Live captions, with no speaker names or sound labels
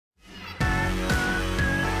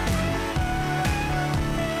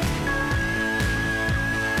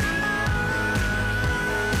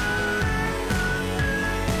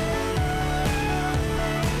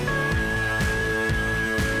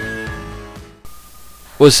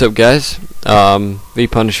What's up, guys? V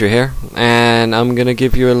Punisher here, and I'm gonna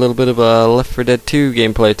give you a little bit of a Left 4 Dead 2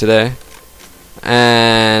 gameplay today.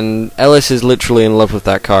 And Ellis is literally in love with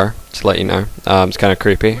that car, to let you know. It's kind of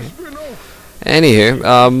creepy. Anywho,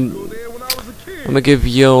 I'm gonna give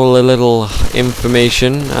you all a little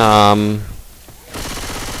information. I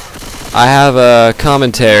have a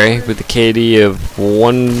commentary with the KD of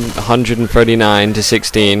 139 to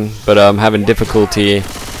 16, but I'm having difficulty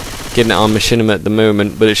getting it on Machinima at the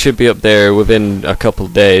moment, but it should be up there within a couple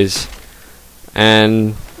of days.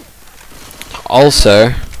 And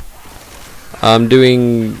also, I'm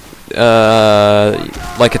doing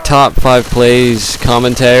like a top 5 plays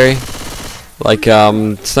commentary. Like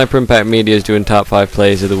Sniper Impact Media is doing top 5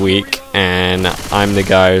 plays of the week, and I'm the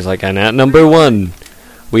guy who's like, and at number 1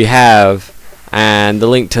 we have, and the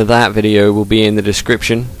link to that video will be in the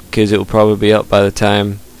description because it will probably be up by the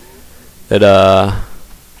time that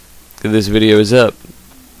this video is up.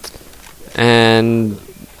 And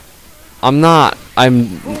I'm the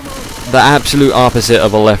absolute opposite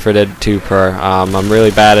of a Left 4 Dead 2 pro. I'm really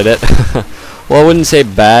bad at it. Well, I wouldn't say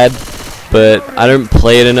bad, but I don't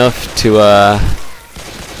play it enough to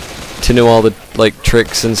know all the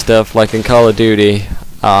tricks and stuff. Like in Call of Duty,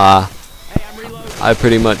 I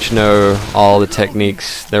pretty much know all the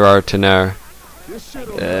techniques there are to know.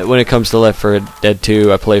 When it comes to Left 4 Dead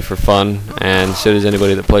 2, I play for fun, and so does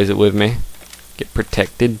anybody that plays it with me. Get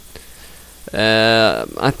protected.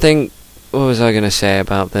 I think, what was I gonna say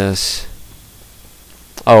about this?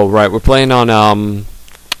 Oh right, we're playing on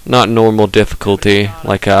not normal difficulty,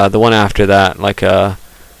 like the one after that, like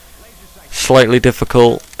slightly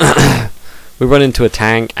difficult. We run into a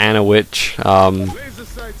tank and a witch.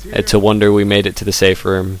 It's a wonder we made it to the safe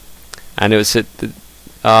room, and it was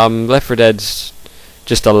Left 4 Dead's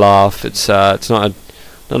just a laugh. It's not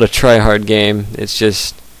a try-hard game. It's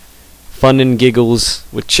just fun and giggles,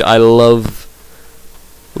 which I love.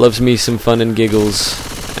 Loves me some fun and giggles,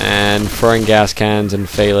 and throwing gas cans and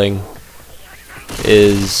failing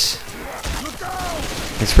it's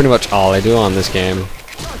pretty much all I do on this game.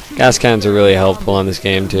 Gas cans are really helpful on this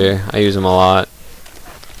game too. I use them a lot.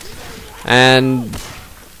 And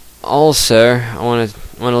also, I want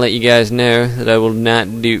to let you guys know that I will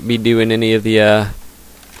not be doing any of the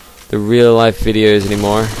real life videos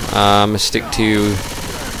anymore. I'm gonna stick to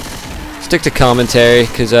commentary,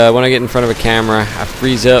 because when I get in front of a camera, I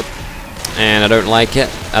freeze up, and I don't like it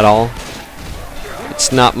at all.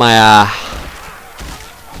 It's not my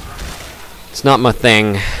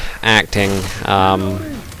thing, acting.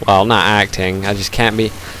 Well, not acting. I just can't be.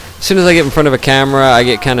 As soon as I get in front of a camera, I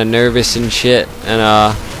get kind of nervous and shit, and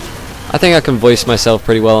I think I can voice myself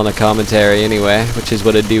pretty well in a commentary anyway, which is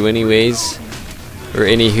what I do anyways. Or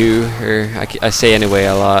anywho, or I say anyway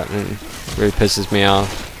a lot, and it really pisses me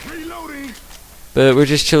off. But we're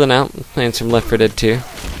just chilling out, playing some Left 4 Dead 2.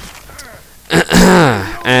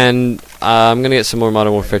 And I'm gonna get some more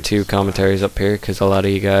Modern Warfare 2 commentaries up here, because a lot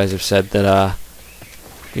of you guys have said that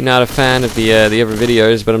you're not a fan of the other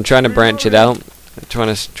videos, but I'm trying to branch it out,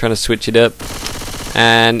 trying to switch it up.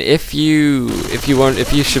 And if you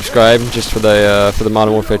subscribe just for the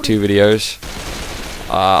Modern Warfare 2 videos,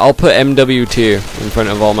 I'll put MW2 in front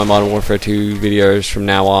of all my Modern Warfare 2 videos from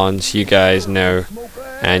now on, so you guys know,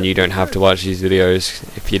 and you don't have to watch these videos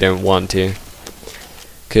if you don't want to.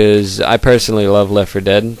 Because I personally love Left 4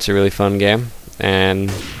 Dead. It's a really fun game,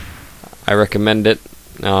 and I recommend it.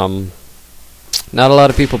 Not a lot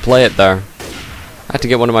of people play it though. I had to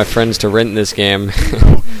get one of my friends to rent this game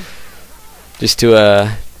just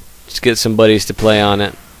get some buddies to play on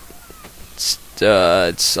it. It's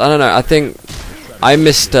I don't know. I think I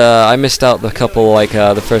missed out the couple,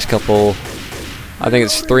 the first couple. I think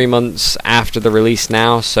it's 3 months after the release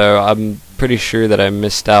now, so I'm pretty sure that I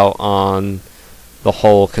missed out on the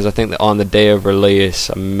whole, because I think that on the day of release,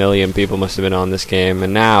 1 million people must have been on this game,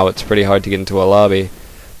 and now it's pretty hard to get into a lobby.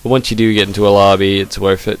 But once you do get into a lobby, it's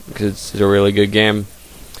worth it, because it's a really good game.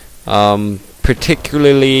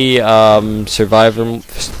 Particularly survival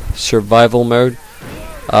mode.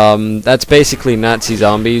 That's basically Nazi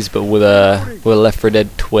zombies, but with a Left 4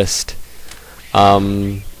 Dead twist.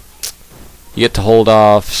 You get to hold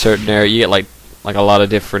off certain areas. You get like a lot of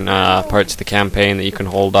different parts of the campaign that you can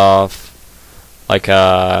hold off, like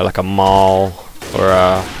a mall or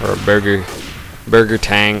a burger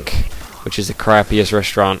tank, which is the crappiest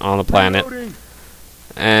restaurant on the planet,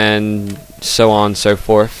 and so on and so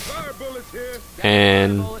forth.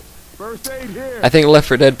 And I think Left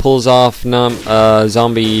 4 Dead pulls off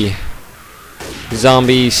zombie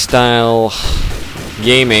style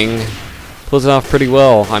gaming, pulls it off pretty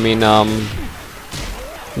well. I mean,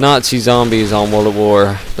 Nazi zombies on World at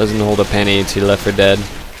War doesn't hold a penny to Left 4 Dead.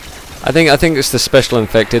 I think it's the special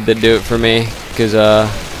infected that do it for me, because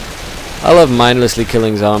I love mindlessly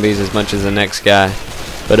killing zombies as much as the next guy.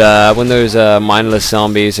 But when those mindless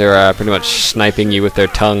zombies are pretty much sniping you with their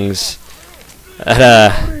tongues,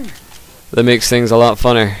 that makes things a lot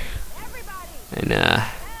funner. And I'm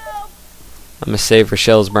gonna save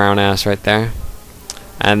Rochelle's brown ass right there.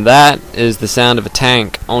 And that is the sound of a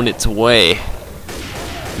tank on its way.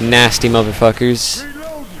 Nasty motherfuckers.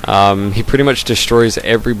 He pretty much destroys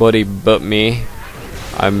everybody but me,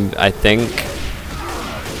 I think.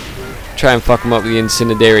 Try and fuck him up with the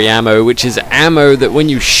incendiary ammo, which is ammo that when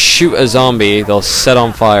you shoot a zombie, they'll set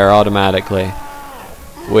on fire automatically.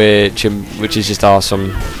 Which is just awesome.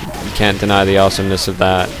 You can't deny the awesomeness of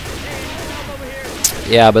that.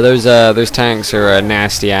 Yeah, but those tanks are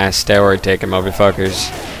nasty ass steroid taking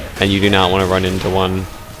motherfuckers, and you do not want to run into one,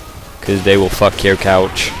 because they will fuck your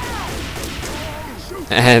couch.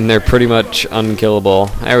 And they're pretty much unkillable.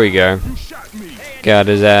 There we go. Got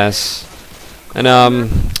his ass. And I'm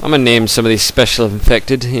gonna name some of these special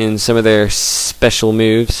infected in some of their special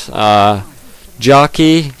moves.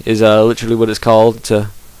 Jockey is literally what it's called. It's a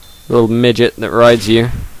little midget that rides you.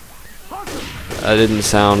 That didn't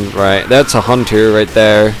sound right. That's a hunter right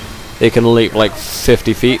there. They can leap like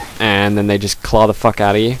 50 feet, and then they just claw the fuck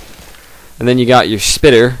out of you. And then you got your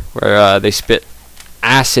spitter, where they spit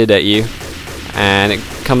acid at you, and it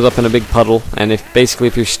comes up in a big puddle. And if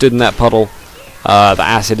you're stood in that puddle, the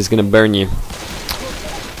acid is gonna burn you.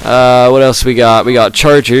 What else we got? We got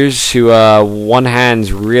chargers, who one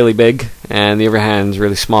hand's really big and the other hand's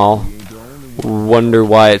really small. Wonder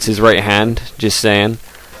why it's his right hand. Just saying.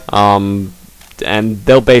 And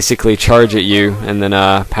they'll basically charge at you and then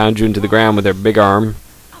pound you into the ground with their big arm,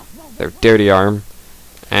 their dirty arm,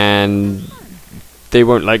 and they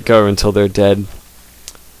won't let go until they're dead.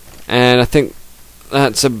 And I think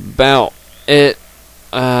that's about it.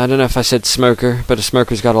 I don't know if I said smoker, but a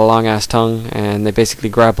smoker's got a long ass tongue, and they basically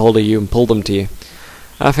grab hold of you and pull them to you.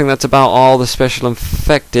 I think that's about all the special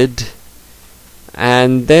infected,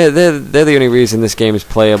 and they're the only reason this game is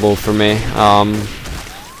playable for me.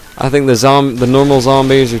 I think the normal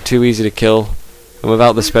zombies are too easy to kill, and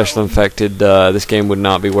without the special infected, this game would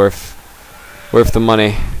not be worth the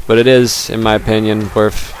money. But it is, in my opinion,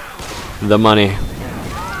 worth the money.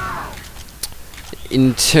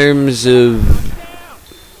 In terms of,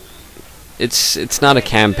 it's not a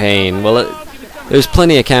campaign. Well, there's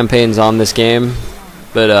plenty of campaigns on this game,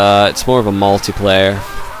 but it's more of a multiplayer.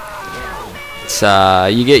 It's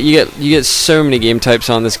you get so many game types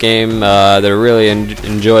on this game that are really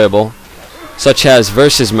enjoyable, such as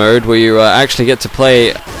versus mode, where you actually get to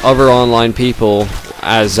play other online people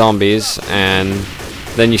as zombies, and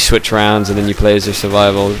then you switch rounds, and then you play as their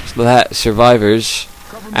survivors,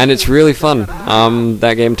 and it's really fun.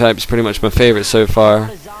 That game type is pretty much my favorite so far.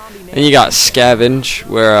 And you got scavenge,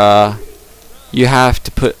 where you have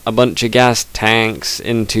to put a bunch of gas tanks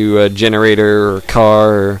into a generator or a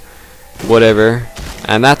car or whatever,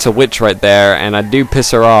 and that's a witch right there, and I do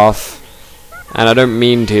piss her off, and I don't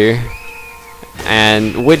mean to.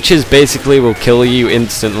 And witches basically will kill you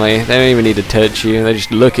instantly. They don't even need to touch you, they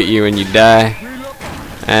just look at you and you die.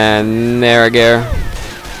 And there I go.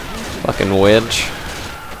 Fucking witch.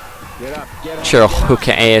 Get your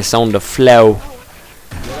hooker ass on the floor.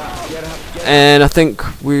 And I think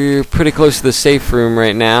we're pretty close to the safe room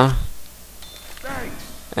right now.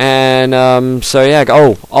 And so yeah.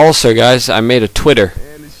 Oh, also guys, I made a Twitter.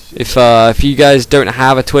 If you guys don't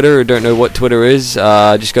have a Twitter or don't know what Twitter is,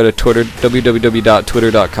 just go to Twitter,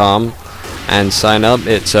 www.twitter.com, and sign up.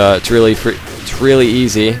 It's really free. It's really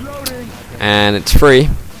easy, and it's free.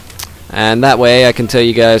 And that way, I can tell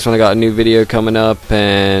you guys when I got a new video coming up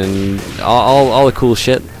and all the cool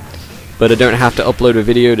shit. But I don't have to upload a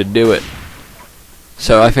video to do it.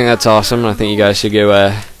 So I think that's awesome. I think you guys should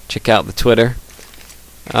go check out the Twitter.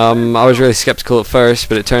 I was really skeptical at first,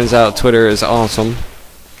 but it turns out Twitter is awesome.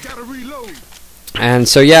 And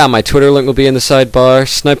so yeah, my Twitter link will be in the sidebar.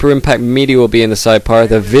 Sniper Impact Media will be in the sidebar.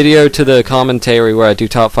 The video to the commentary where I do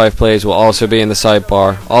top 5 plays will also be in the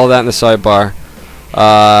sidebar. All that in the sidebar.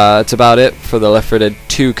 That's about it for the Left 4 Dead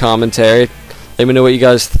 2 commentary. Let me know what you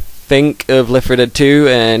guys think of Left 4 Dead 2,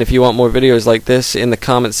 and if you want more videos like this in the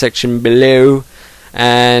comment section below.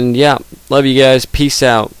 And yeah, love you guys. Peace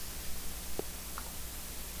out.